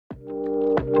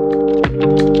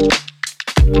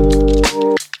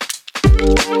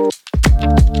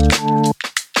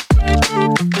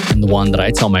one that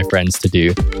I tell my friends to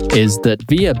do is that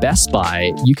via Best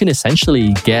Buy, you can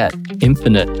essentially get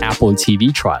infinite Apple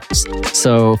TV trials.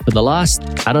 So for the last,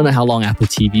 I don't know how long Apple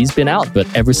TV's been out, but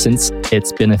ever since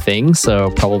it's been a thing, so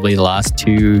probably the last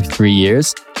 2-3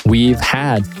 years, we've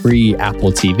had free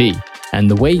Apple TV.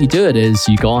 And the way you do it is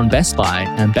you go on Best Buy,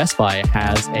 and Best Buy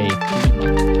has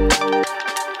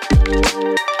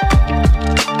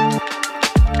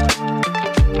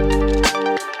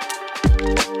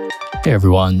Hey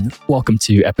everyone, welcome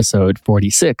to episode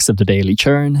 46 of the Daily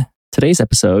Churn. Today's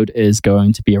episode is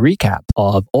going to be a recap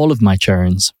of all of my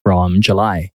churns from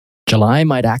July. July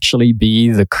might actually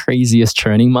be the craziest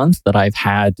churning month that I've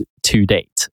had to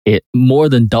date. It more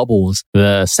than doubles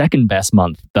the second best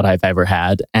month that I've ever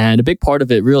had. And a big part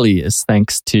of it really is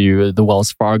thanks to the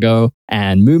Wells Fargo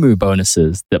and Moomoo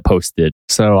bonuses that posted.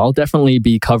 So I'll definitely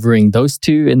be covering those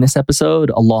two in this episode,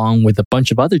 along with a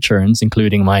bunch of other churns,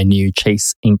 including my new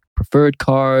Chase Inc. preferred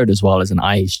card, as well as an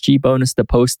IHG bonus that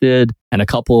posted, and a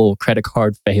couple credit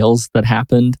card fails that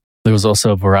happened. There was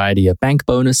also a variety of bank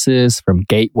bonuses from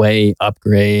Gateway,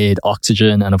 Upgrade,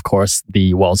 Oxygen, and of course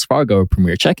the Wells Fargo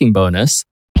Premier Checking bonus.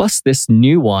 Plus this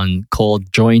new one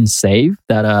called Join Save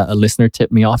that a listener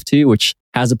tipped me off to, which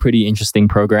has a pretty interesting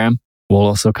program. We'll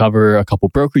also cover a couple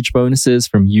brokerage bonuses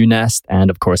from Unest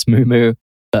and of course Moomoo.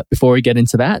 But before we get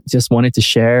into that, just wanted to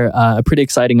share a pretty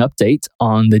exciting update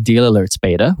on the Deal Alerts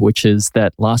beta, which is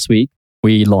that last week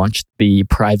we launched the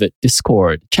private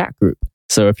Discord chat group.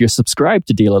 So if you're subscribed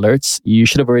to Deal Alerts, you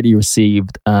should have already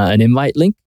received an invite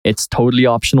link. It's totally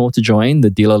optional to join. The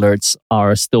Deal Alerts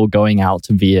are still going out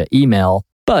via email.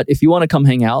 But if you want to come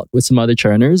hang out with some other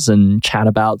churners and chat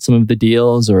about some of the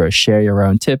deals or share your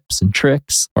own tips and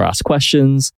tricks or ask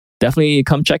questions, definitely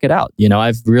come check it out. You know,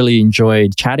 I've really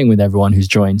enjoyed chatting with everyone who's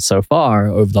joined so far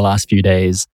over the last few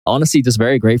days. Honestly, just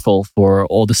very grateful for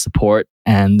all the support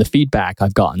and the feedback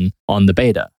I've gotten on the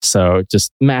beta. So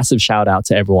just massive shout out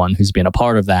to everyone who's been a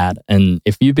part of that. And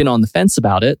if you've been on the fence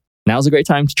about it, now's a great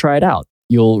time to try it out.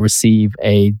 You'll receive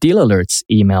a Deal Alerts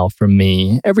email from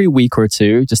me every week or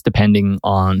two, just depending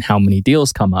on how many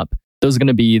deals come up. Those are going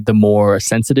to be the more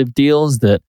sensitive deals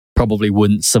that probably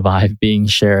wouldn't survive being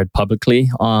shared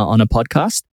publicly on a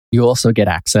podcast. You also get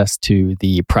access to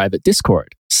the private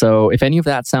Discord. So if any of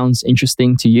that sounds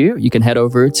interesting to you, you can head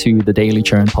over to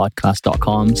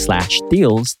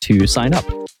thedailychurnpodcast.com/deals to sign up.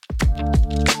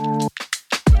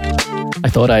 I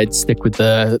thought I'd stick with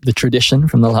the tradition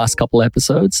from the last couple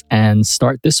episodes and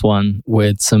start this one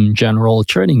with some general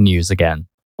churning news again.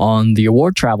 On the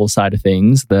award travel side of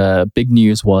things, the big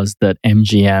news was that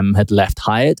MGM had left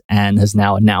Hyatt and has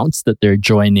now announced that they're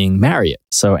joining Marriott.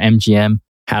 So MGM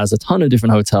has a ton of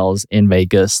different hotels in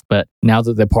Vegas, but now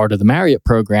that they're part of the Marriott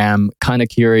program, kind of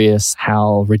curious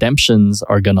how redemptions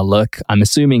are going to look. I'm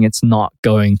assuming it's not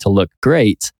going to look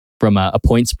great from a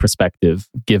points perspective,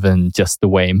 given just the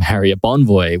way Marriott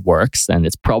Bonvoy works. And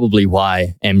it's probably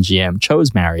why MGM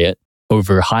chose Marriott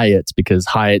over Hyatt, because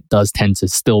Hyatt does tend to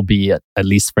still be, at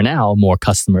least for now, more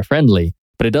customer friendly.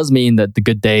 But it does mean that the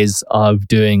good days of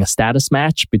doing a status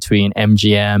match between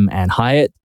MGM and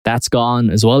Hyatt, that's gone,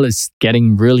 as well as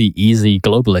getting really easy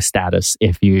globalist status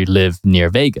if you live near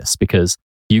Vegas, because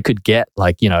you could get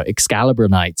Excalibur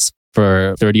nights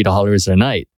for $30 a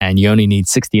night, and you only need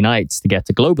 60 nights to get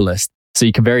to globalist. So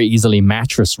you can very easily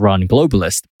mattress run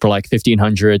globalist for like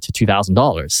 $1,500 to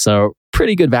 $2,000. So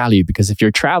pretty good value, because if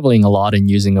you're traveling a lot and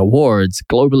using awards,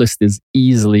 globalist is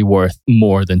easily worth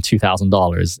more than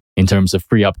 $2,000 in terms of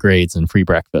free upgrades and free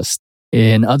breakfast.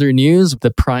 In other news,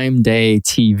 the Prime Day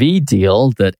TV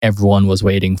deal that everyone was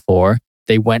waiting for,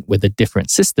 they went with a different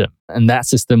system. And that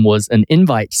system was an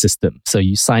invite system. So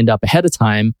you signed up ahead of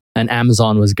time and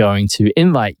Amazon was going to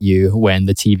invite you when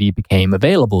the TV became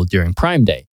available during Prime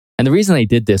Day. And the reason they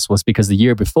did this was because the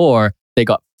year before, they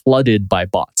got flooded by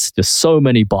bots, just so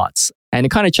many bots. And it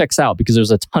kind of checks out because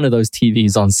there's a ton of those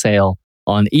TVs on sale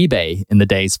on eBay in the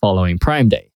days following Prime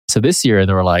Day. So this year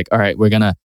they were like, all right, we're going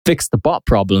to fix the bot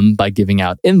problem by giving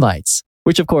out invites,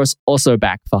 which of course also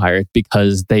backfired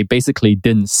because they basically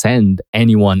didn't send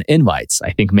anyone invites.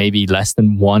 I think maybe less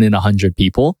than 1 in 100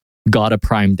 people got a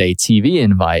Prime Day TV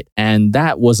invite. And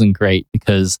that wasn't great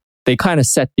because they kind of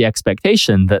set the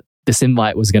expectation that this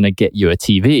invite was going to get you a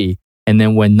TV. And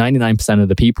then when 99% of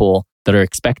the people that are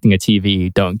expecting a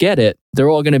TV don't get it, they're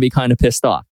all going to be kind of pissed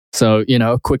off. So,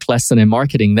 a quick lesson in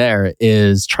marketing there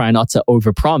is try not to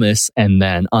overpromise and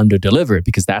then underdeliver,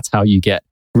 because that's how you get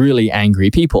really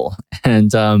angry people.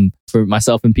 And for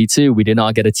myself and P2, we did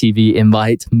not get a TV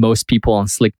invite. Most people on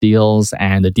Slick Deals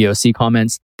and the DOC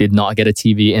comments did not get a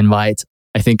TV invite.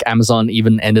 I think Amazon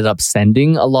even ended up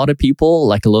sending a lot of people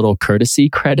like a little courtesy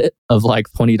credit of like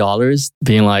 $20,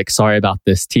 being like, sorry about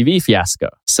this TV fiasco.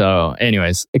 So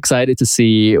anyways, excited to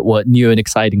see what new and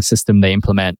exciting system they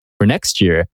implement for next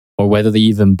year, or whether they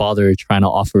even bother trying to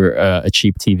offer a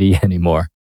cheap TV anymore.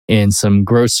 In some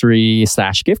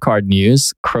grocery/gift card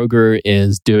news, Kroger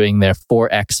is doing their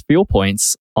 4x fuel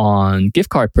points on gift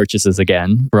card purchases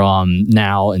again from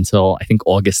now until I think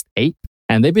August 8th.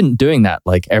 And they've been doing that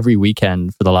like every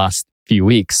weekend for the last few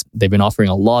weeks. They've been offering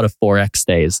a lot of 4x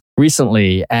days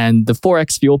recently. And the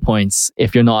 4x fuel points,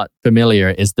 if you're not familiar,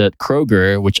 is that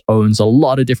Kroger, which owns a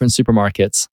lot of different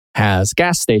supermarkets, has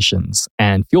gas stations,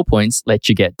 and fuel points let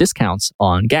you get discounts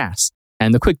on gas.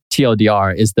 And the quick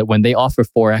TLDR is that when they offer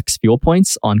 4x fuel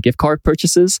points on gift card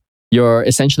purchases, you're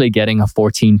essentially getting a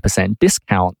 14%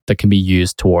 discount that can be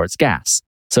used towards gas.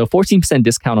 So 14%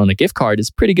 discount on a gift card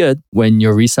is pretty good when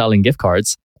you're reselling gift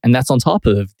cards. And that's on top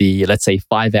of the, let's say,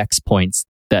 5x points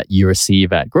that you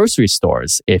receive at grocery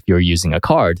stores if you're using a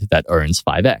card that earns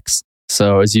 5x.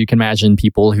 So as you can imagine,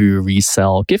 people who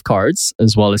resell gift cards,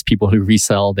 as well as people who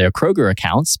resell their Kroger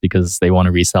accounts because they want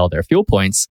to resell their fuel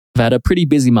points, have had a pretty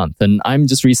busy month. And I'm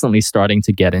just recently starting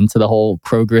to get into the whole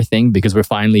Kroger thing because we're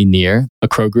finally near a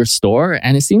Kroger store.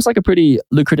 And it seems like a pretty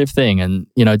lucrative thing. And,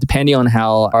 you know, depending on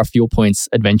how our fuel points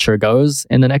adventure goes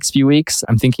in the next few weeks,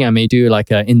 I'm thinking I may do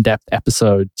like an in-depth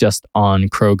episode just on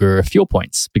Kroger fuel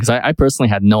points, because I personally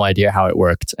had no idea how it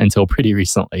worked until pretty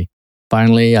recently.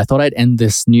 Finally, I thought I'd end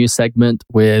this news segment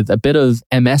with a bit of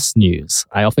MS news.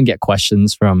 I often get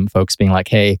questions from folks being like,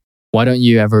 hey, why don't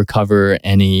you ever cover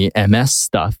any MS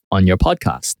stuff on your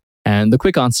podcast? And the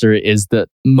quick answer is that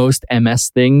most MS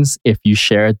things, if you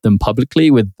shared them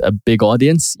publicly with a big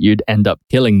audience, you'd end up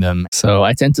killing them. So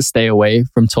I tend to stay away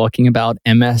from talking about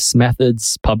MS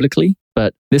methods publicly.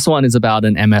 But this one is about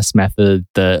an MS method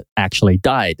that actually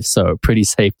died. So pretty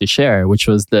safe to share, which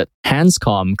was that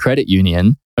Hanscom Credit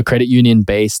Union, a credit union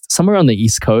based somewhere on the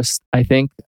East Coast, I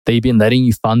think, they've been letting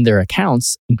you fund their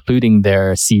accounts, including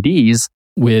their CDs,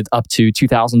 with up to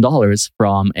 $2,000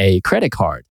 from a credit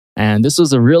card. And this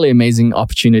was a really amazing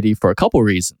opportunity for a couple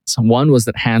reasons. One was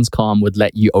that Hanscom would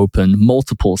let you open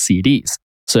multiple CDs.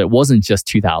 So it wasn't just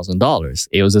 $2,000.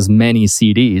 It was as many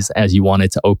CDs as you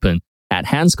wanted to open at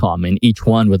Hanscom, and each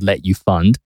one would let you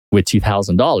fund with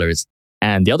 $2,000.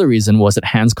 And the other reason was that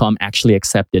Hanscom actually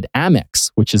accepted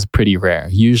Amex, which is pretty rare.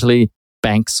 Usually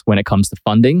banks, when it comes to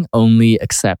funding, only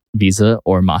accept Visa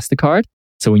or MasterCard.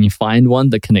 So when you find one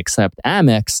that can accept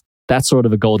Amex, that's sort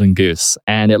of a golden goose.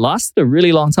 And it lasted a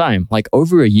really long time, like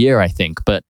over a year, I think.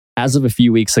 But as of a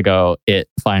few weeks ago, it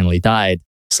finally died.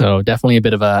 So definitely a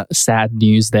bit of a sad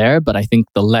news there. But I think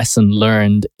the lesson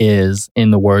learned is, in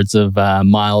the words of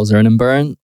Miles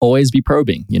Ernenburn, always be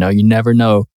probing. You know, you never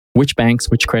know which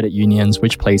banks, which credit unions,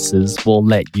 which places will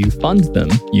let you fund them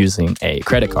using a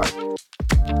credit card.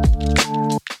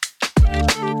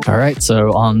 All right,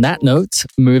 so on that note,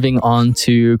 moving on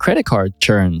to credit card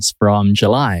churns from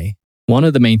July. One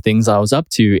of the main things I was up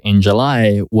to in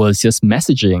July was just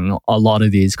messaging a lot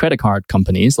of these credit card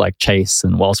companies like Chase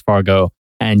and Wells Fargo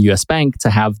and US Bank to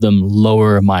have them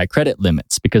lower my credit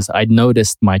limits, because I'd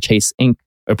noticed my Chase Inc.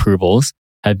 approvals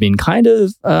have been kind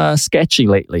of sketchy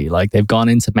lately. Like they've gone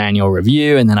into manual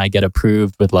review and then I get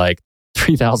approved with like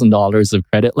 $3,000 of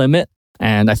credit limit.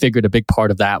 And I figured a big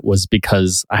part of that was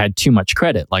because I had too much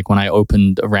credit. Like when I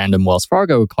opened a random Wells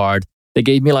Fargo card, they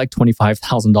gave me like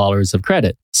 $25,000 of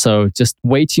credit. So just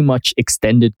way too much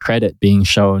extended credit being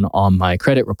shown on my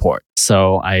credit report.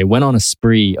 So I went on a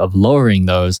spree of lowering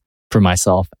those for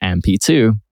myself and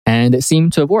P2. And it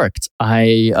seemed to have worked.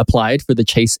 I applied for the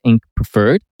Chase Inc.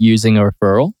 Preferred using a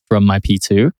referral from my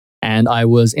P2. And I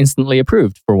was instantly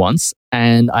approved for once.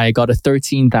 And I got a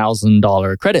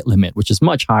 $13,000 credit limit, which is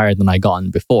much higher than I gotten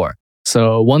before.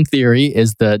 So one theory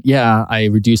is that, yeah, I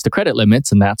reduced the credit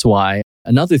limits and that's why.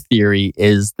 Another theory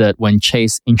is that when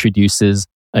Chase introduces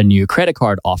a new credit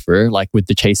card offer, like with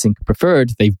the Chase Inc.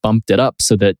 Preferred, they've bumped it up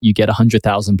so that you get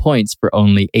 100,000 points for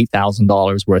only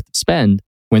 $8,000 worth of spend.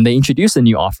 When they introduce a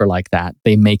new offer like that,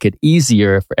 they make it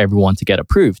easier for everyone to get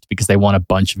approved because they want a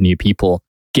bunch of new people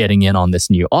getting in on this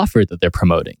new offer that they're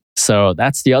promoting. So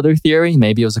that's the other theory.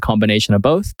 Maybe it was a combination of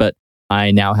both, but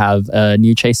I now have a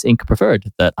new Chase Inc. Preferred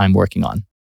that I'm working on.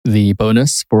 The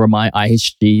bonus for my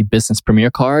IHG Business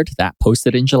Premier card, that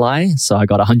posted in July. So I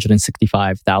got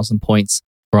 165,000 points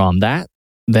from that.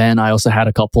 Then I also had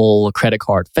a couple credit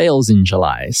card fails in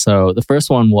July. So the first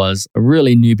one was a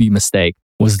really newbie mistake,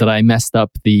 was that I messed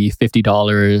up the $50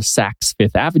 Saks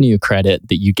Fifth Avenue credit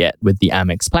that you get with the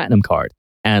Amex Platinum card.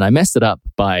 And I messed it up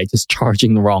by just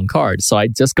charging the wrong card. So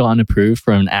I'd just gotten approved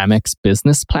for an Amex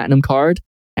Business Platinum card.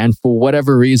 And for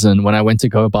whatever reason, when I went to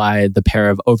go buy the pair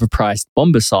of overpriced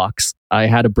bomber socks, I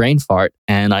had a brain fart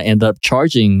and I ended up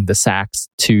charging the Saks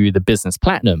to the Business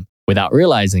Platinum without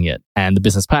realizing it. And the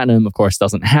Business Platinum, of course,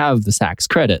 doesn't have the Saks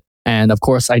credit. And of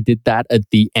course, I did that at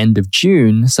the end of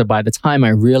June. So by the time I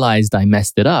realized I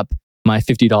messed it up, my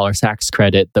 $50 Saks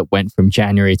credit that went from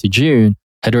January to June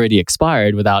had already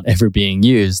expired without ever being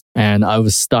used. And I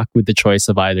was stuck with the choice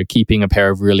of either keeping a pair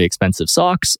of really expensive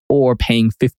socks or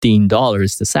paying $15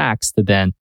 to Saks to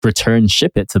then return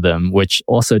ship it to them, which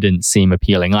also didn't seem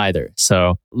appealing either.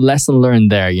 So lesson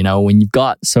learned there, when you've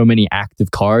got so many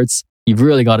active cards, you've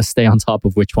really got to stay on top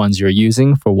of which ones you're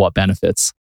using for what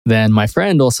benefits. Then my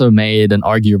friend also made an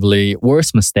arguably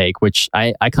worse mistake, which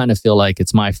I kind of feel like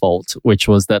it's my fault, which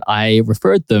was that I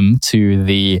referred them to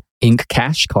the Ink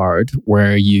Cash card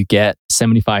where you get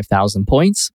 75,000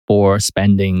 points for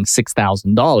spending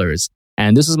 $6,000.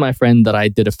 And this is my friend that I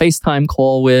did a FaceTime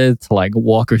call with to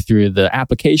walk her through the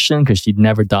application because she'd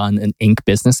never done an Ink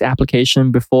business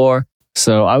application before.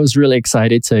 So I was really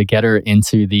excited to get her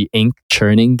into the ink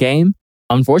churning game.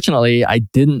 Unfortunately, I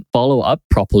didn't follow up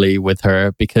properly with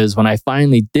her because when I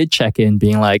finally did check in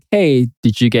being like, hey,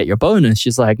 did you get your bonus?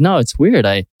 She's like, no, it's weird.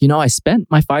 I spent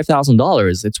my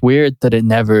 $5,000. It's weird that it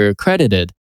never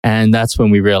credited. And that's when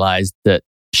we realized that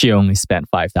she only spent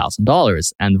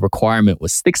 $5,000 and the requirement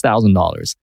was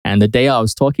 $6,000. And the day I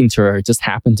was talking to her just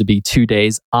happened to be 2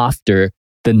 days after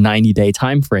the 90-day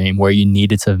time frame where you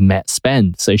needed to have met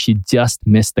spend. So she just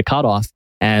missed the cutoff.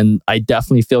 And I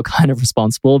definitely feel kind of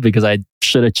responsible because I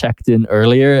should have checked in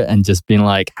earlier and just been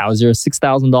like, how's your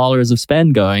 $6,000 of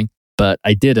spend going? But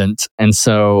I didn't. And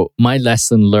so my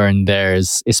lesson learned there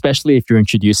is, especially if you're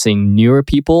introducing newer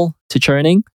people to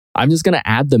churning, I'm just going to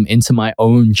add them into my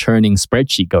own churning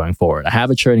spreadsheet going forward. I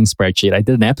have a churning spreadsheet. I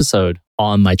did an episode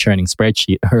on my churning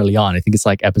spreadsheet early on. I think it's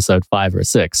like episode 5 or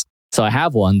 6. So I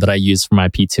have one that I use for my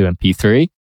P2 and P3.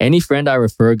 Any friend I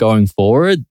refer going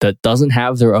forward that doesn't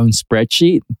have their own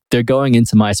spreadsheet, they're going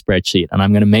into my spreadsheet. And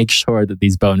I'm going to make sure that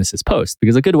these bonuses post.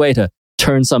 Because a good way to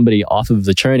turn somebody off of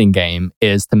the churning game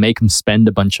is to make them spend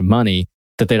a bunch of money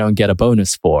that they don't get a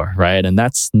bonus for, right? And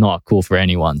that's not cool for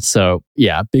anyone. So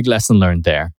yeah, big lesson learned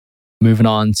there. Moving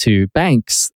on to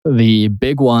banks, the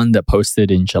big one that posted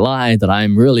in July that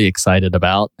I'm really excited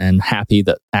about and happy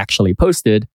that actually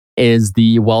posted is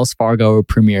the Wells Fargo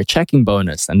Premier Checking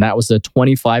bonus. And that was a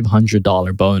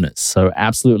 $2,500 bonus. So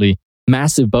absolutely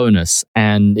massive bonus.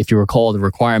 And if you recall, the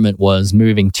requirement was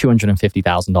moving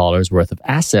 $250,000 worth of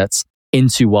assets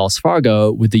into Wells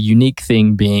Fargo, with the unique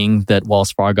thing being that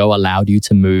Wells Fargo allowed you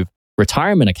to move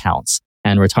retirement accounts,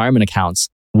 and retirement accounts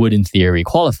would in theory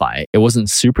qualify. It wasn't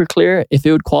super clear if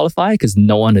it would qualify because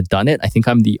no one had done it. I think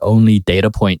I'm the only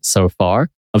data point so far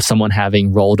of someone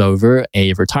having rolled over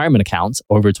a retirement account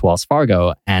over to Wells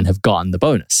Fargo and have gotten the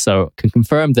bonus. So can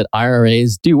confirm that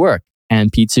IRAs do work.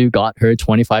 And P2 got her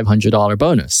 $2,500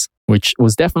 bonus, which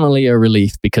was definitely a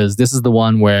relief because this is the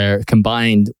one where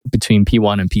combined between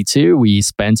P1 and P2, we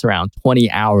spent around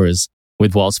 20 hours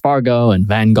with Wells Fargo and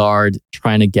Vanguard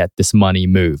trying to get this money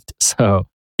moved. So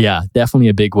yeah, definitely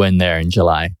a big win there in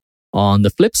July. On the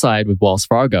flip side with Wells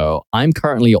Fargo, I'm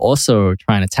currently also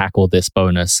trying to tackle this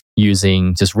bonus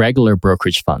using just regular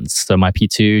brokerage funds. So my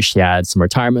P2, she had some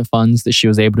retirement funds that she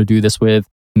was able to do this with.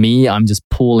 Me, I'm just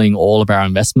pooling all of our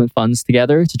investment funds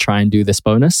together to try and do this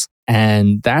bonus.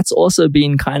 And that's also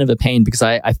been kind of a pain because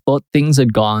I thought things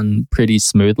had gone pretty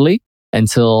smoothly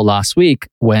until last week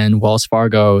when Wells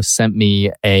Fargo sent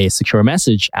me a secure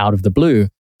message out of the blue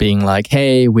being like,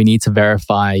 hey, we need to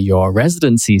verify your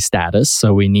residency status.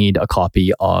 So we need a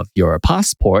copy of your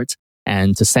passport.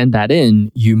 And to send that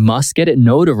in, you must get it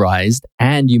notarized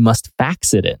and you must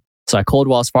fax it in. So I called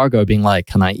Wells Fargo being like,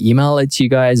 can I email it to you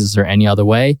guys? Is there any other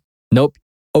way? Nope,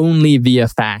 only via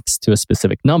fax to a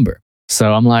specific number.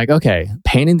 So I'm like, okay,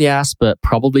 pain in the ass, but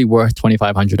probably worth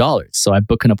 $2,500. So I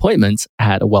book an appointment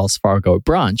at a Wells Fargo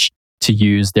branch to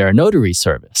use their notary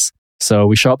service. So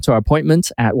we show up to our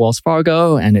appointment at Wells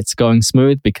Fargo and it's going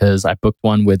smooth because I booked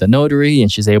one with a notary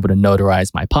and she's able to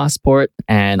notarize my passport.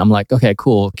 And I'm like, okay,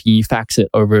 cool. Can you fax it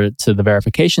over to the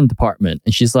verification department?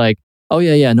 And she's like, oh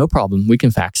yeah, no problem. We can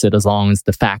fax it as long as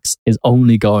the fax is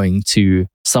only going to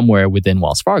somewhere within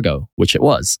Wells Fargo, which it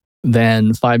was.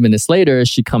 Then 5 minutes later,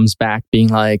 she comes back being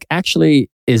like,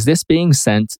 actually, is this being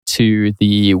sent to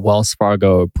the Wells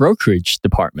Fargo brokerage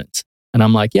department? And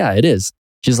I'm like, yeah, it is.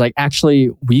 She's like, actually,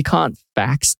 we can't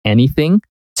fax anything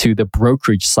to the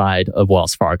brokerage side of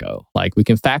Wells Fargo. Like we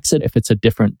can fax it if it's a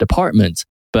different department,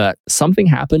 but something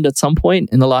happened at some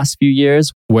point in the last few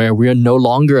years where we are no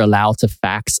longer allowed to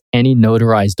fax any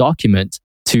notarized document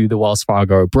to the Wells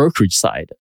Fargo brokerage side.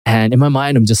 And in my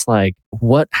mind, I'm just like,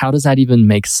 how does that even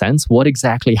make sense? What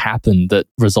exactly happened that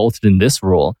resulted in this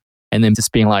rule? And then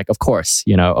just being like, of course,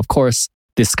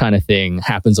 this kind of thing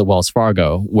happens at Wells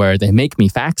Fargo where they make me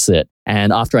fax it.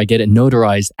 And after I get it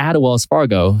notarized at a Wells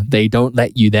Fargo, they don't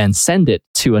let you then send it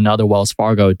to another Wells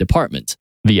Fargo department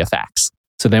via fax.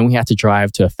 So then we had to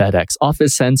drive to a FedEx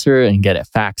office center and get it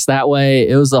faxed that way.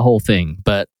 It was the whole thing.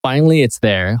 But finally it's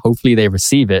there. Hopefully they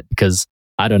receive it because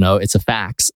I don't know, it's a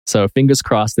fax. So fingers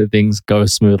crossed that things go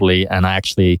smoothly and I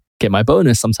actually get my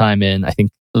bonus sometime in, I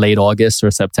think, late August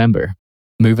or September.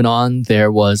 Moving on,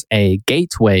 there was a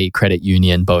Gateway Credit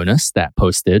Union bonus that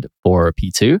posted for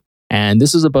P2. And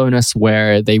this was a bonus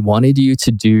where they wanted you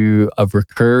to do a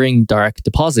recurring direct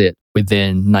deposit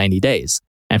within 90 days.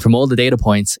 And from all the data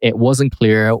points, it wasn't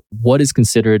clear what is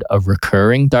considered a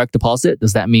recurring direct deposit.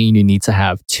 Does that mean you need to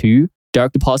have 2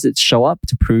 direct deposits show up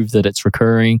to prove that it's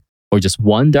recurring, or just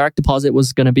 1 direct deposit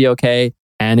was going to be okay?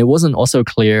 And it wasn't also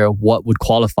clear what would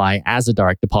qualify as a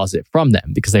direct deposit from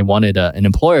them because they wanted an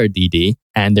employer DD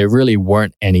and there really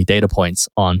weren't any data points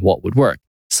on what would work.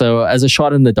 So as a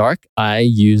shot in the dark, I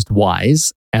used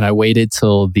Wise and I waited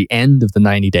till the end of the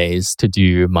 90 days to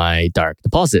do my direct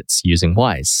deposits using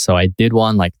Wise. So I did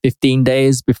one like 15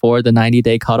 days before the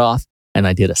 90-day cutoff, and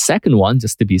I did a second one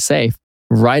just to be safe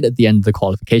right at the end of the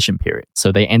qualification period.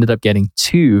 So they ended up getting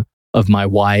 2 of my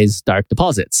Wise direct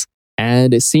deposits.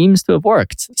 And it seems to have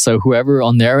worked. So whoever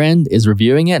on their end is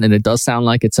reviewing it, and it does sound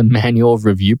like it's a manual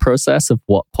review process of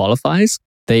what qualifies,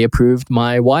 they approved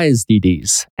my Wise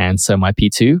DDs. And so my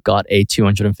P2 got a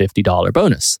 $250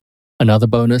 bonus. Another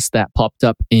bonus that popped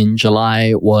up in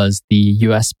July was the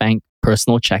US Bank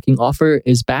personal checking offer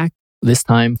is back, this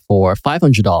time for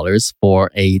 $500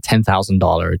 for a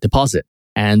 $10,000 deposit.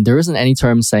 And there isn't any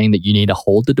term saying that you need to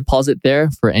hold the deposit there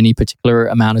for any particular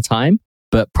amount of time.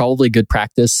 But probably good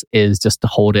practice is just to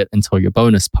hold it until your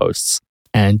bonus posts.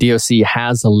 And DOC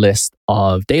has a list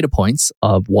of data points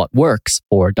of what works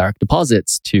for direct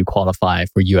deposits to qualify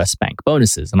for US Bank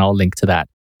bonuses. And I'll link to that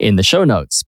in the show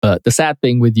notes. But the sad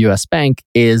thing with US Bank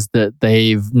is that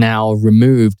they've now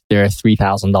removed their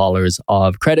 $3,000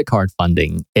 of credit card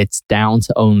funding. It's down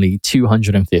to only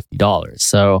 $250.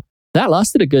 So that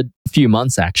lasted a good few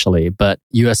months, actually, but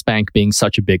US Bank being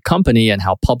such a big company and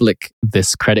how public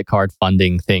this credit card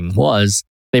funding thing was,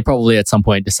 they probably at some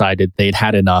point decided they'd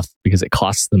had enough because it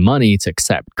costs them money to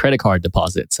accept credit card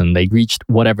deposits, and they reached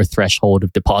whatever threshold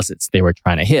of deposits they were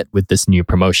trying to hit with this new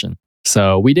promotion.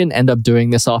 So we didn't end up doing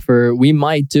this offer. We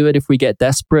might do it if we get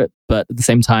desperate, but at the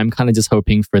same time, kind of just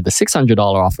hoping for the $600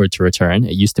 offer to return.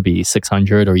 It used to be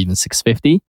 $600 or even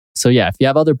 $650. So yeah, if you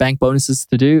have other bank bonuses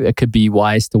to do, it could be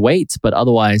wise to wait, but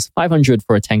otherwise $500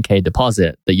 for a $10K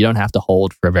deposit that you don't have to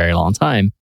hold for a very long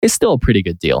time is still a pretty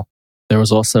good deal. There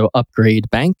was also Upgrade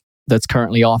Bank that's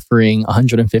currently offering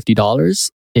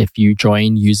 $150 if you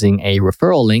join using a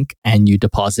referral link and you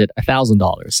deposit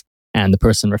 $1,000, and the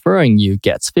person referring you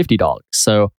gets $50.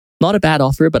 So not a bad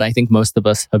offer, but I think most of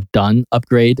us have done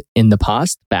Upgrade in the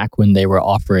past, back when they were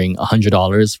offering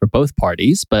 $100 for both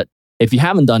parties. But if you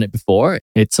haven't done it before,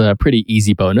 it's a pretty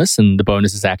easy bonus, and the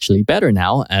bonus is actually better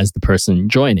now as the person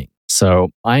joining. So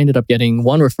I ended up getting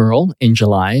 1 referral in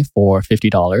July for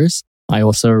 $50. I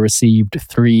also received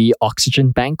 3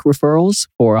 Oxygen Bank referrals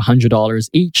for $100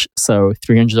 each, so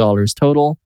 $300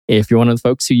 total. If you're one of the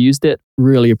folks who used it,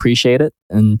 really appreciate it,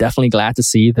 and definitely glad to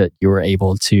see that you were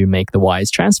able to make the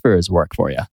Wise transfers work for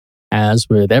you. As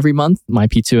with every month, my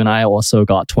P2 and I also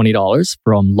got $20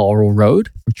 from Laurel Road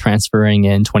for transferring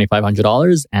in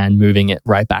 $2,500 and moving it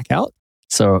right back out.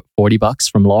 So $40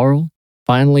 from Laurel.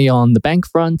 Finally, on the bank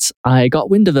front, I got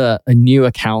wind of a new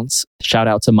account, shout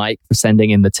out to Mike for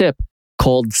sending in the tip,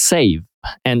 called Save.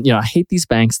 And, I hate these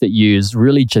banks that use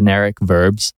really generic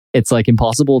verbs. It's like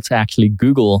impossible to actually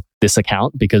Google this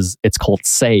account because it's called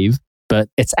Save. But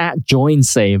it's at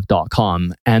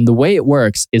joinsave.com. And the way it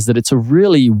works is that it's a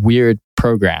really weird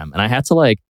program. And I had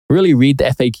to really read the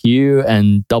FAQ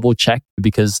and double check,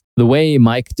 because the way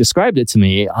Mike described it to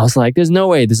me, I was like, there's no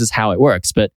way this is how it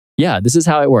works. But yeah, this is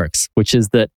how it works, which is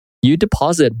that you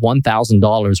deposit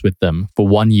 $1,000 with them for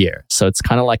 1 year. So it's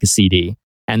kind of like a CD.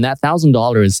 And that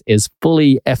 $1,000 is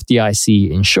fully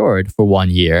FDIC insured for 1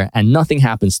 year and nothing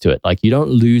happens to it. Like, you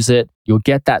don't lose it. You'll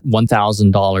get that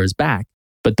 $1,000 back.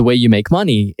 But the way you make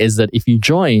money is that if you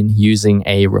join using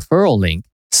a referral link,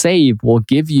 Save will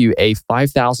give you a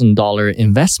 $5,000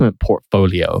 investment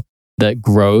portfolio that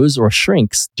grows or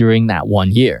shrinks during that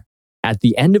 1 year. At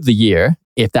the end of the year,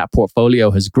 if that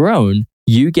portfolio has grown,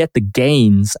 you get the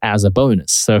gains as a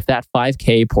bonus. So if that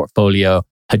 5K portfolio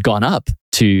had gone up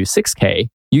to 6K,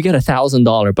 you get a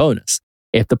 $1,000 bonus.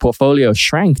 If the portfolio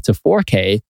shrank to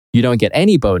 4K, you don't get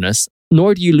any bonus,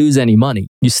 nor do you lose any money.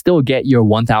 You still get your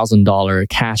 $1,000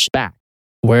 cash back.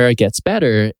 Where it gets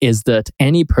better is that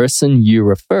any person you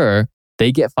refer,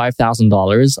 they get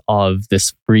 $5,000 of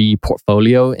this free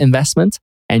portfolio investment,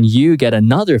 and you get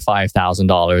another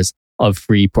 $5,000 of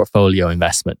free portfolio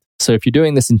investment. So if you're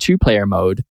doing this in two-player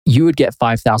mode, you would get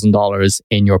 $5,000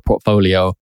 in your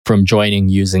portfolio from joining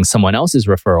using someone else's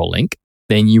referral link.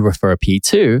 Then you refer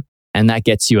P2, and that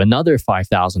gets you another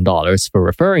 $5,000 for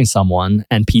referring someone,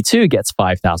 and P2 gets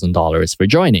 $5,000 for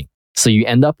joining. So you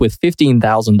end up with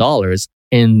 $15,000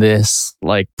 in this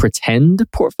like pretend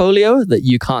portfolio that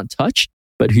you can't touch,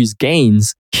 but whose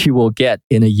gains you will get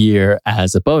in a year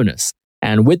as a bonus.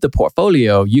 And with the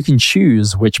portfolio, you can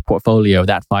choose which portfolio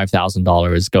that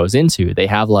 $5,000 goes into. They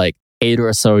have like 8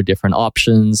 or so different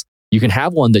options. You can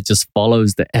have one that just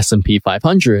follows the S&P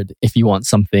 500 if you want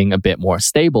something a bit more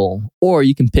stable, or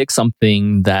you can pick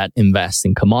something that invests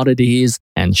in commodities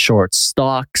and short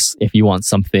stocks if you want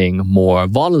something more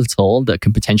volatile that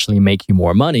can potentially make you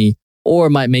more money, or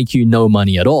might make you no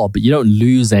money at all, but you don't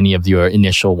lose any of your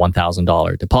initial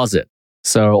 $1,000 deposit.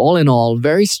 So all in all,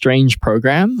 very strange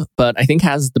program, but I think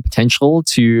has the potential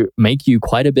to make you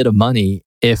quite a bit of money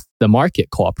if the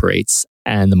market cooperates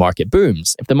and the market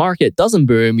booms. If the market doesn't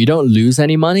boom, you don't lose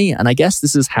any money. And I guess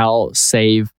this is how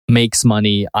Save makes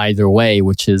money either way,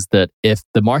 which is that if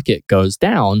the market goes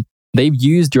down, they've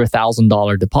used your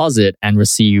 $1,000 deposit and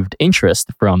received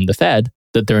interest from the Fed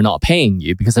that they're not paying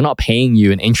you because they're not paying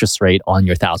you an interest rate on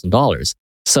your $1,000.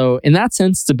 So in that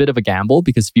sense, it's a bit of a gamble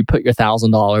because if you put your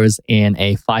 $1,000 in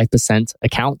a 5%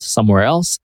 account somewhere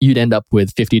else, you'd end up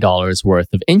with $50 worth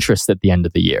of interest at the end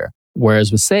of the year.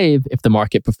 Whereas with Save, if the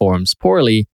market performs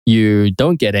poorly, you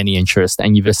don't get any interest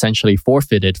and you've essentially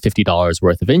forfeited $50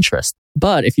 worth of interest.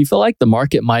 But if you feel like the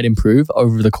market might improve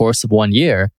over the course of 1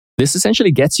 year, this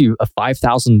essentially gets you a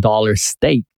 $5,000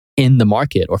 stake in the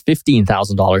market or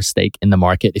 $15,000 stake in the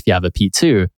market if you have a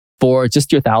P2 for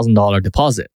just your $1,000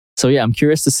 deposit. So yeah, I'm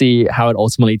curious to see how it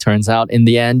ultimately turns out. In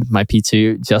the end, my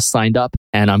P2 just signed up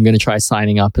and I'm going to try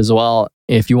signing up as well.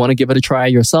 If you want to give it a try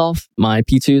yourself, my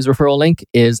P2's referral link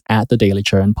is at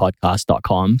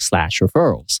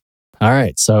thedailychurnpodcast.com/referrals. All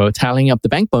right, so tallying up the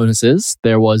bank bonuses,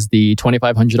 there was the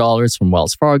 $2,500 from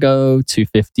Wells Fargo,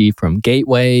 $250 from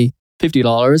Gateway,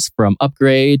 $50 from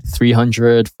Upgrade,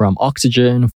 $300 from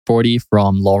Oxygen, $40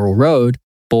 from Laurel Road,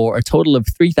 for a total of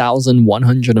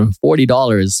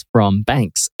 $3,140 from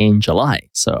banks in July.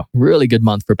 So really good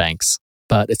month for banks.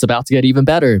 But it's about to get even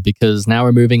better because now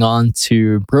we're moving on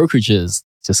to brokerages.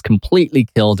 Just completely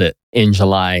killed it in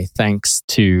July thanks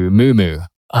to Moomoo.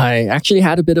 I actually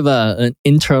had a bit of an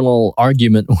internal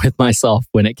argument with myself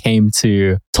when it came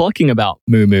to talking about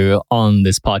Moomoo on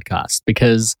this podcast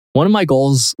because one of my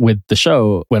goals with the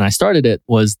show when I started it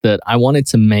was that I wanted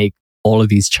to make all of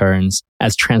these churns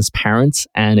as transparent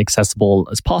and accessible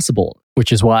as possible,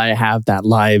 which is why I have that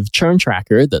live churn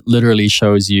tracker that literally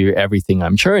shows you everything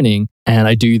I'm churning. And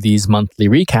I do these monthly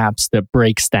recaps that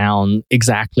breaks down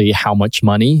exactly how much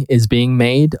money is being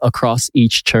made across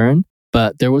each churn.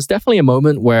 But there was definitely a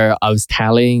moment where I was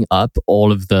tallying up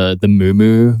all of the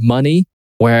Moomoo money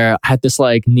where I had this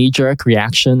like knee-jerk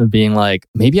reaction of being like,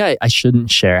 maybe I shouldn't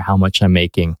share how much I'm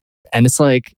making. And it's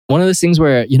like one of those things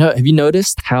where, have you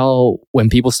noticed how when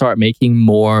people start making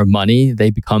more money,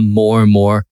 they become more and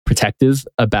more protective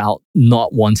about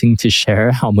not wanting to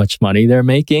share how much money they're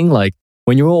making? Like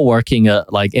when you're all working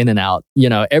like in and out,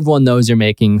 everyone knows you're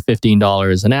making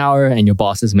 $15 an hour and your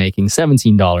boss is making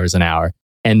 $17 an hour.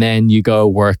 And then you go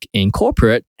work in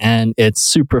corporate and it's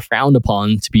super frowned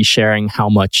upon to be sharing how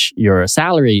much your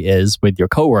salary is with your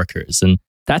coworkers. And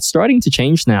that's starting to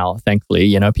change now,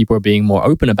 thankfully. People are being more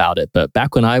open about it. But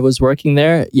back when I was working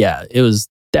there, yeah, it was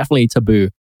definitely taboo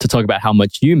to talk about how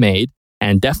much you made.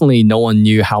 And definitely no one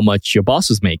knew how much your boss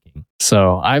was making.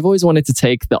 So I've always wanted to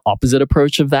take the opposite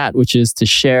approach of that, which is to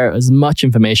share as much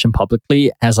information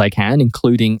publicly as I can,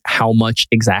 including how much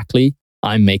exactly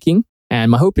I'm making. And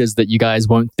my hope is that you guys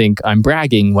won't think I'm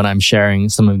bragging when I'm sharing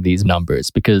some of these numbers,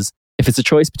 because if it's a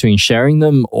choice between sharing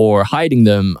them or hiding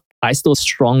them, I still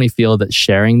strongly feel that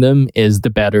sharing them is the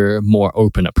better, more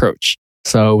open approach.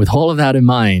 So with all of that in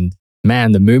mind,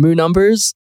 man, the Moomoo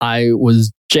numbers, I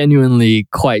was genuinely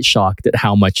quite shocked at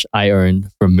how much I earned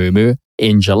from Moomoo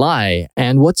in July.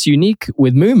 And what's unique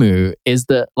with Moomoo is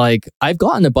that I've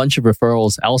gotten a bunch of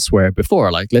referrals elsewhere before.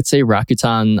 Let's say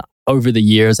Rakuten, over the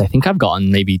years, I think I've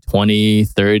gotten maybe 20,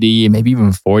 30, maybe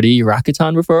even 40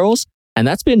 Rakuten referrals. And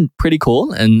that's been pretty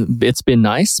cool and it's been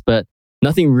nice, but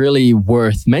nothing really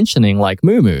worth mentioning like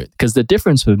Moomoo, because the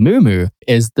difference with Moomoo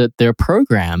is that their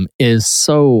program is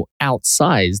so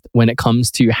outsized when it comes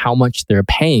to how much they're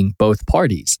paying both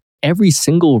parties. every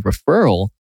single referral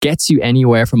gets you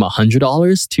anywhere from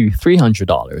 $100 to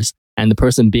 $300. And the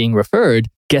person being referred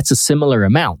gets a similar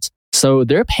amount. So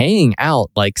they're paying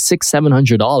out like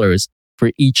 $600-$700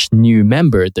 for each new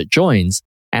member that joins.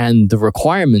 And the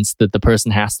requirements that the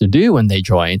person has to do when they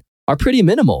join are pretty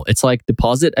minimal. It's like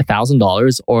deposit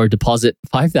 $1,000 or deposit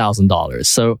 $5,000.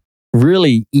 So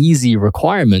really easy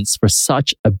requirements for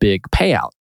such a big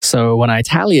payout. So when I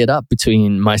tally it up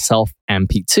between myself and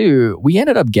P2, we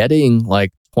ended up getting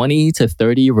like 20 to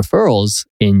 30 referrals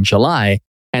in July.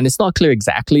 And it's not clear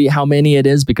exactly how many it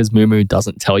is because Moomoo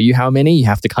doesn't tell you how many. You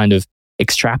have to kind of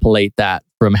extrapolate that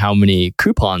from how many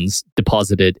coupons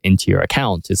deposited into your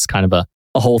account. It's kind of a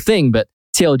whole thing. But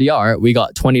TLDR, we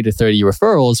got 20 to 30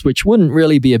 referrals, which wouldn't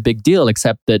really be a big deal,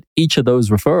 except that each of those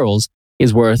referrals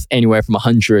is worth anywhere from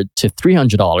 $100 to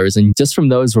 $300. And just from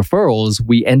those referrals,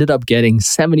 we ended up getting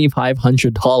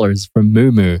 $7,500 from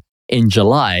Moomoo in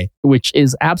July, which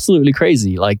is absolutely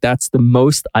crazy. Like that's the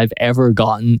most I've ever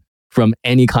gotten from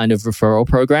any kind of referral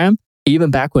program.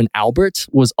 Even back when Albert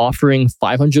was offering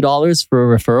 $500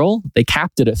 for a referral, they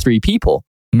capped it at 3 people.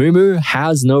 Moomoo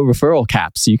has no referral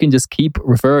cap, so you can just keep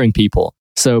referring people.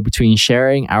 So between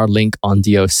sharing our link on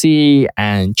DOC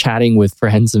and chatting with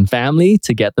friends and family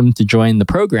to get them to join the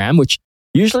program, which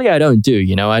usually I don't do,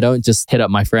 I don't just hit up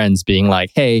my friends being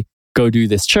like, hey, go do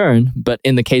this churn. But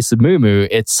in the case of Moomoo,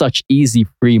 it's such easy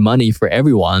free money for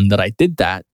everyone that I did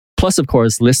that. Plus, of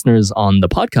course, listeners on the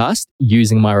podcast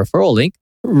using my referral link.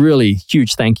 Really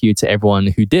huge thank you to everyone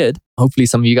who did. Hopefully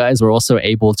some of you guys were also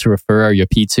able to refer your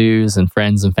P2s and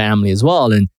friends and family as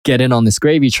well and get in on this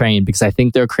gravy train because I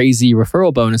think their crazy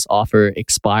referral bonus offer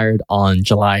expired on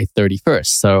July 31st.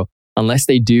 So unless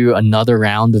they do another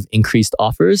round of increased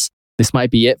offers, this might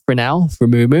be it for now for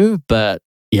Moomoo. But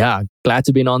yeah, glad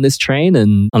to be on this train.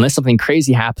 And unless something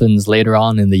crazy happens later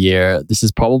on in the year, this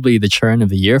is probably the churn of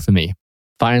the year for me.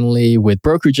 Finally, with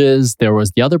brokerages, there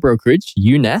was the other brokerage,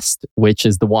 Unest, which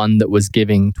is the one that was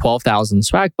giving 12,000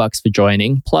 swag bucks for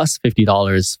joining, plus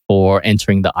 $50 for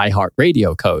entering the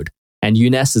iHeartRadio code. And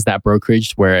Unest is that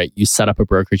brokerage where you set up a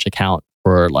brokerage account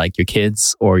for like your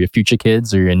kids or your future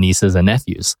kids or your nieces and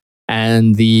nephews.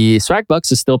 And the swag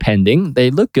bucks is still pending.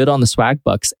 They look good on the swag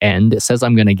bucks end. It says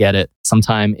I'm going to get it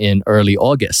sometime in early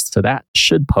August. So that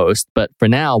should post. But for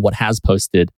now, what has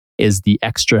posted is the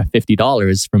extra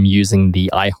 $50 from using the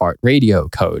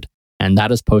iHeartRadio code. And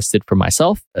that is posted for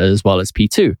myself as well as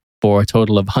P2 for a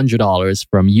total of $100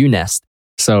 from Unest.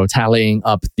 So tallying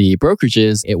up the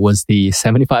brokerages, it was the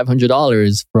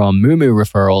 $7,500 from Moomoo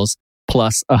referrals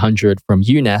plus $100 from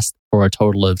Unest for a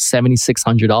total of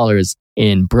 $7,600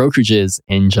 in brokerages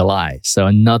in July. So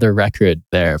another record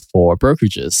there for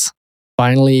brokerages.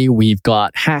 Finally, we've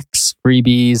got hacks,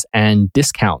 freebies, and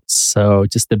discounts. So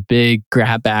just a big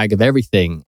grab bag of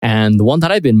everything. And the one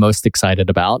that I've been most excited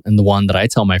about, and the one that I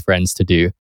tell my friends to do,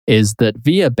 is that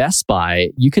via Best Buy,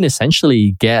 you can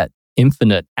essentially get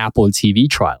infinite Apple TV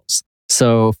trials.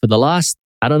 So for the last,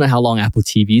 I don't know how long Apple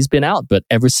TV's been out, but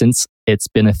ever since it's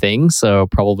been a thing, so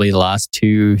probably the last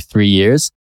 2-3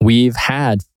 years, we've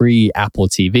had free Apple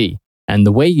TV. And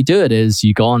the way you do it is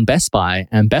you go on Best Buy,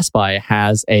 and Best Buy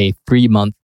has a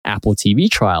 3-month Apple TV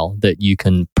trial that you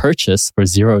can purchase for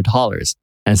 $0.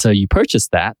 And so you purchase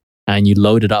that and you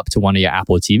load it up to one of your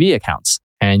Apple TV accounts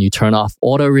and you turn off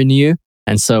auto renew.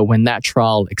 And so when that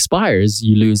trial expires,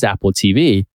 you lose Apple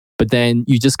TV, but then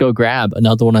you just go grab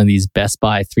another one of these Best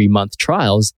Buy 3-month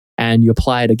trials and you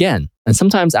apply it again. And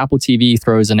sometimes Apple TV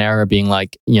throws an error being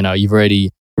like, you've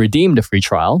already redeemed a free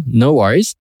trial. No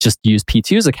worries. Just use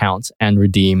P2's account and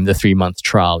redeem the 3-month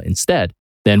trial instead.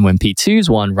 Then when P2's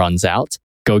one runs out,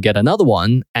 go get another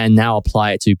one and now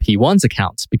apply it to P1's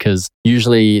account because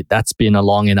usually that's been a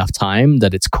long enough time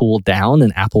that it's cooled down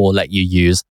and Apple will let you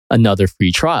use another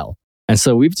free trial. And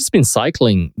so we've just been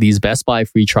cycling these Best Buy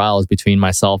free trials between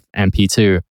myself and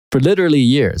P2 for literally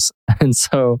years. And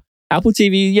so Apple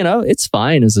TV, it's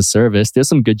fine as a service. There's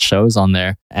some good shows on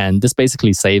there. And this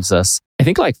basically saves us, I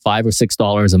think like $5 or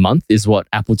 $6 a month is what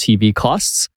Apple TV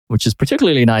costs, which is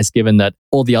particularly nice given that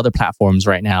all the other platforms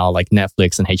right now, like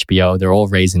Netflix and HBO, they're all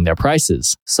raising their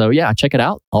prices. So yeah, check it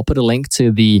out. I'll put a link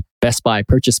to the Best Buy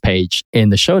purchase page in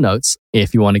the show notes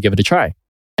if you want to give it a try.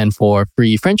 And for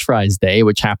Free French Fries Day,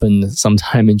 which happened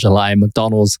sometime in July,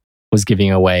 McDonald's was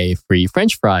giving away free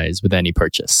French fries with any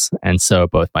purchase. And so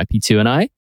both my P2 and I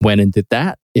went and did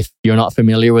that. If you're not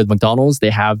familiar with McDonald's,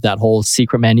 they have that whole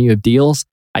secret menu of deals.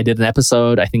 I did an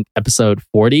episode, I think episode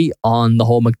 40 on the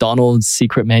whole McDonald's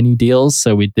secret menu deals.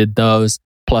 So we did those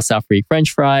plus our free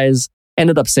French fries,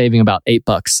 ended up saving about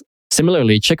 $8.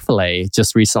 Similarly, Chick-fil-A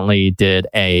just recently did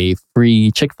a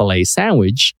free Chick-fil-A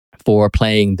sandwich for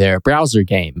playing their browser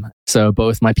game. So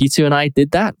both my P2 and I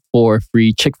did that for a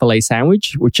free Chick-fil-A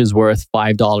sandwich, which is worth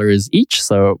 $5 each,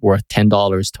 so worth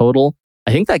 $10 total.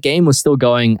 I think that game was still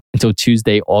going until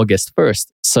Tuesday, August 1st.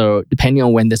 So depending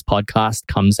on when this podcast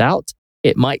comes out,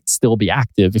 it might still be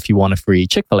active if you want a free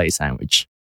Chick-fil-A sandwich.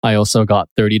 I also got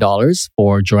 $30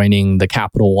 for joining the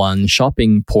Capital One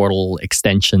shopping portal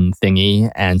extension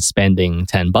thingy and spending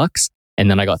 $10. And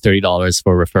then I got $30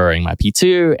 for referring my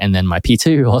P2. And then my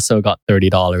P2 also got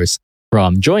 $30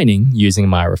 from joining using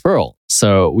my referral.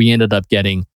 So we ended up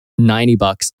getting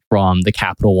 $90 from the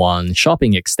Capital One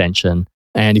shopping extension.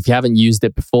 And if you haven't used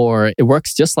it before, it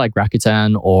works just like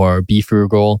Rakuten or Be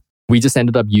Frugal. We just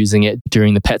ended up using it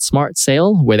during the PetSmart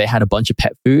sale where they had a bunch of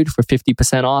pet food for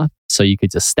 50% off. So you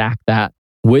could just stack that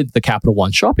with the Capital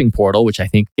One shopping portal, which I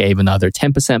think gave another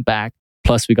 10% back.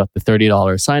 Plus we got the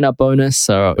 $30 sign-up bonus.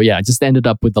 So yeah, I just ended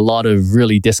up with a lot of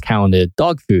really discounted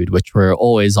dog food, which we're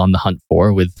always on the hunt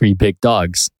for with 3 big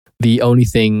dogs. The only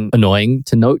thing annoying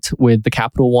to note with the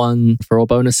Capital One referral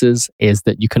bonuses is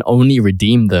that you can only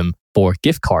redeem them for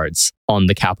gift cards on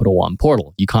the Capital One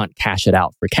portal. You can't cash it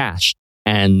out for cash.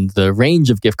 And the range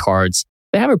of gift cards,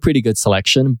 they have a pretty good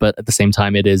selection, but at the same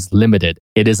time, it is limited.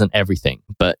 It isn't everything.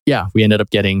 But yeah, we ended up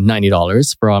getting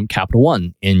 $90 from Capital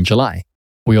One in July.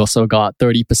 We also got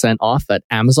 30% off at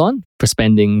Amazon for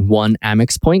spending 1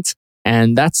 Amex point.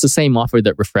 And that's the same offer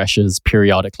that refreshes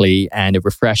periodically. And it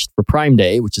refreshed for Prime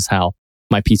Day, which is how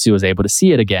my P2 was able to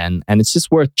see it again. And it's just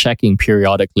worth checking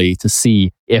periodically to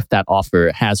see if that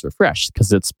offer has refreshed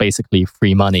because it's basically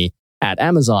free money at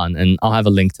Amazon. And I'll have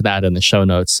a link to that in the show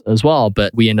notes as well.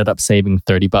 But we ended up saving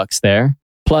 $30 there.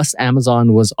 Plus,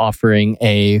 Amazon was offering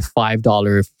a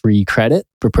 $5 free credit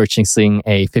for purchasing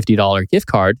a $50 gift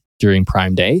card during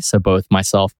Prime Day. So both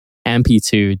myself and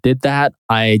P2 did that.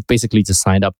 I basically just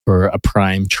signed up for a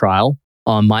Prime trial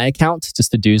on my account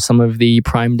just to do some of the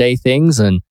Prime Day things.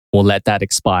 And we'll let that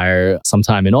expire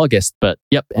sometime in August. But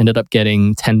yep, ended up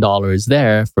getting $10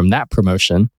 there from that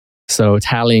promotion. So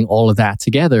tallying all of that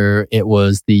together, it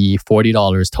was the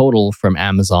 $40 total from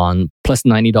Amazon, plus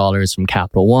 $90 from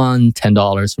Capital One,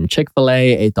 $10 from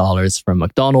Chick-fil-A, $8 from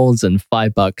McDonald's, and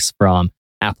 $5 from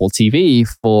Apple TV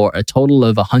for a total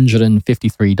of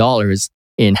 $153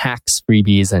 in hacks,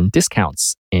 freebies, and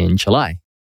discounts in July.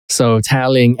 So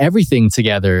tallying everything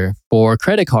together, for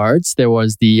credit cards, there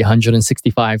was the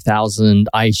 165,000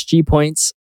 IHG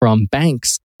points. From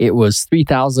banks, it was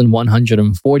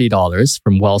 $3,140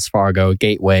 from Wells Fargo,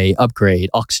 Gateway, Upgrade,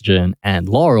 Oxygen, and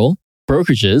Laurel.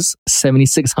 Brokerages,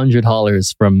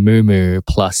 $7,600 from Moomoo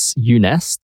plus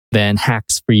Unest. Then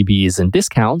hacks, freebies, and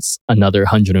discounts, another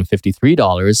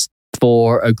 $153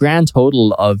 for a grand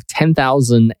total of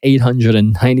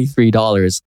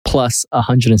 $10,893 plus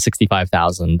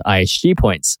 165,000 IHG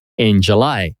points in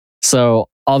July. So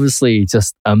obviously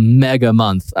just a mega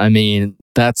month. I mean,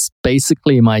 that's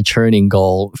basically my churning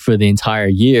goal for the entire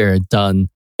year done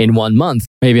in 1 month.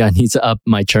 Maybe I need to up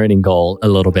my churning goal a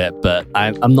little bit, but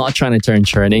I'm not trying to turn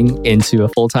churning into a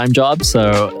full-time job.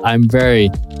 So I'm very,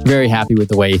 very happy with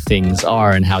the way things are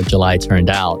and how July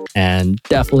turned out. And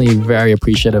definitely very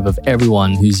appreciative of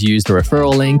everyone who's used the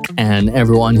referral link and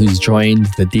everyone who's joined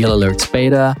the Deal Alerts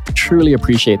beta. Truly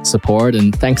appreciate the support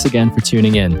and thanks again for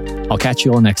tuning in. I'll catch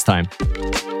you all next time.